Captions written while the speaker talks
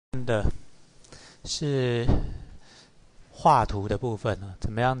的是画图的部分啊，怎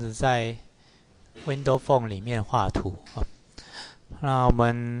么样子在 Windows Phone 里面画图啊？那我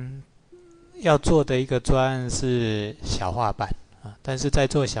们要做的一个专案是小画板啊，但是在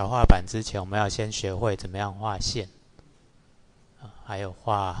做小画板之前，我们要先学会怎么样画线啊，还有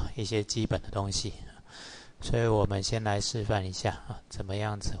画一些基本的东西。所以我们先来示范一下啊，怎么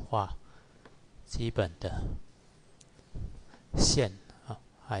样子画基本的线啊，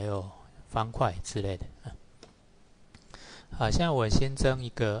还有方块之类的啊。好，现在我新增一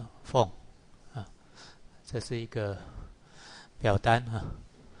个 form 啊，这是一个表单啊。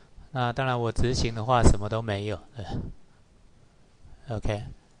那当然我执行的话什么都没有，OK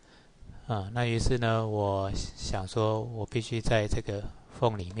啊。那于是呢，我想说我必须在这个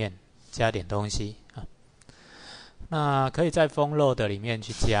form 里面加点东西啊。那可以在 form load 里面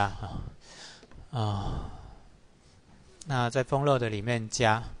去加那在 form load 里面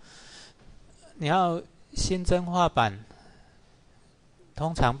加，你要新增画板，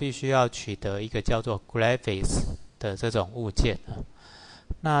通常必须要取得一个叫做 graphics 的这种物件啊。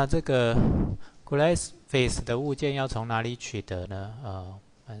那这个 graphics 的物件要从哪里取得呢？我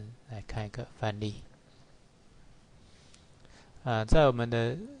们来看一个范例。在我们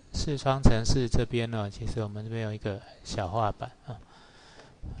的视窗程式这边呢，其实我们这边有一个小画板啊。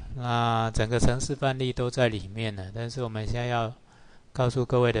那整个程式范例都在里面了，但是我们现在要告诉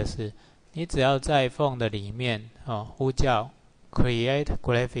各位的是，你只要在 Phone 的里面呼叫 Create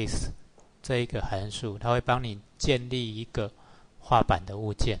Graphics 这一个函数，它会帮你建立一个画板的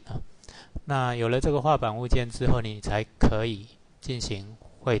物件啊。那有了这个画板物件之后，你才可以进行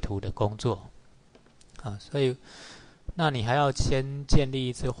绘图的工作啊。所以，那你还要先建立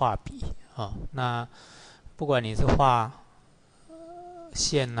一支画笔啊。那不管你是画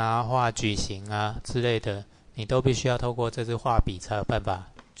线啊、画矩形啊之类的，你都必须要透过这支画笔才有办法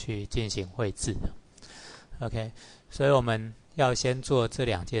去进行绘制。OK， 所以我们要先做这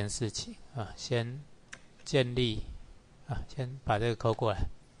两件事情啊，先建立先把这个抠过来。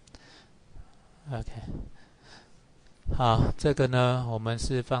OK， 好，这个呢，我们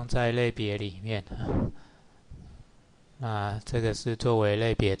是放在类别里面那这个是作为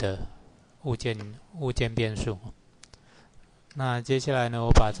类别的物件变数。那接下来呢，我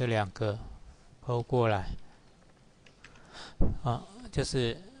把这两个抠过来就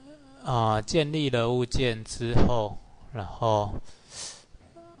是建立了物件之后，然后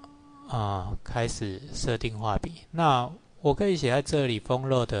开始设定画笔。那我可以写在这里 form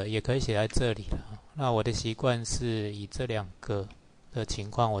load 也可以写在这里了。那我的习惯是以这两个的情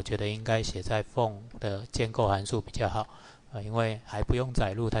况，我觉得应该写在 form 的建构函数比较好因为还不用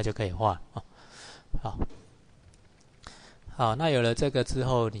载入它就可以画好，那有了这个之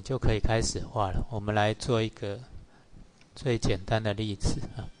后，你就可以开始画了。我们来做一个最简单的例子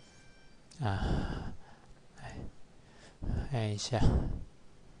来看一下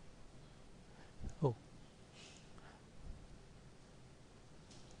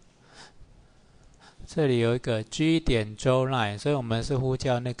这里有一个 G 点 draw line， 所以我们是呼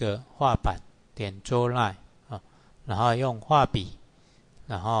叫那个画板点 draw line然后用画笔，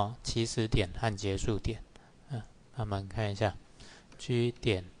然后起始点和结束点那我们看一下 G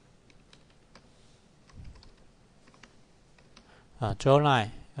点draw line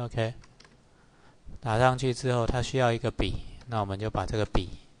OK， 打上去之后，它需要一个笔，那我们就把这个笔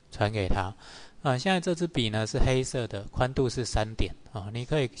传给它现在这支笔呢是黑色的，宽度是3点你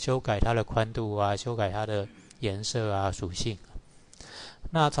可以修改它的宽度修改它的颜色属性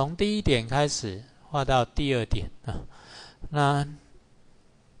那从第一点开始画到第二点那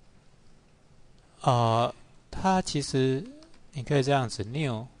它其实你可以这样子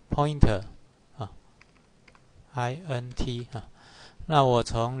new pointer int 那我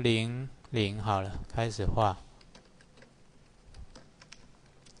从0好了开始画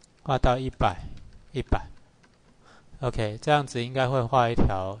到100 OK， 这样子应该会画一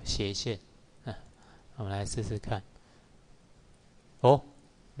条斜线我们来试试看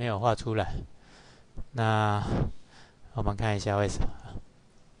没有画出来，那我们看一下为什么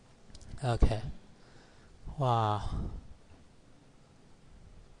OK， 画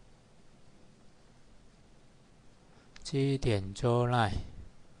G 点 draw line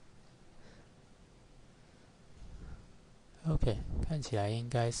OK， 看起来应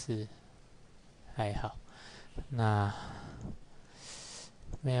该是还好。那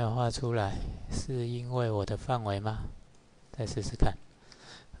没有画出来，是因为我的范围吗？再试试看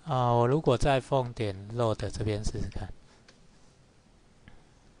我如果在 Phone 点 load 这边试试看，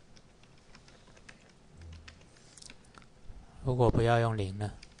如果不要用0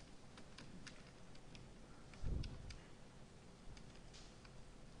呢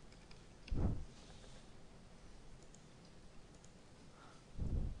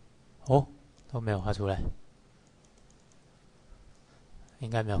哦，都没有画出来，应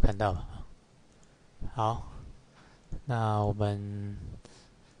该没有看到吧？好，那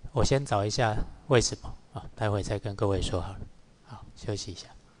我先找一下为什么啊，待会再跟各位说好了。好，休息一下。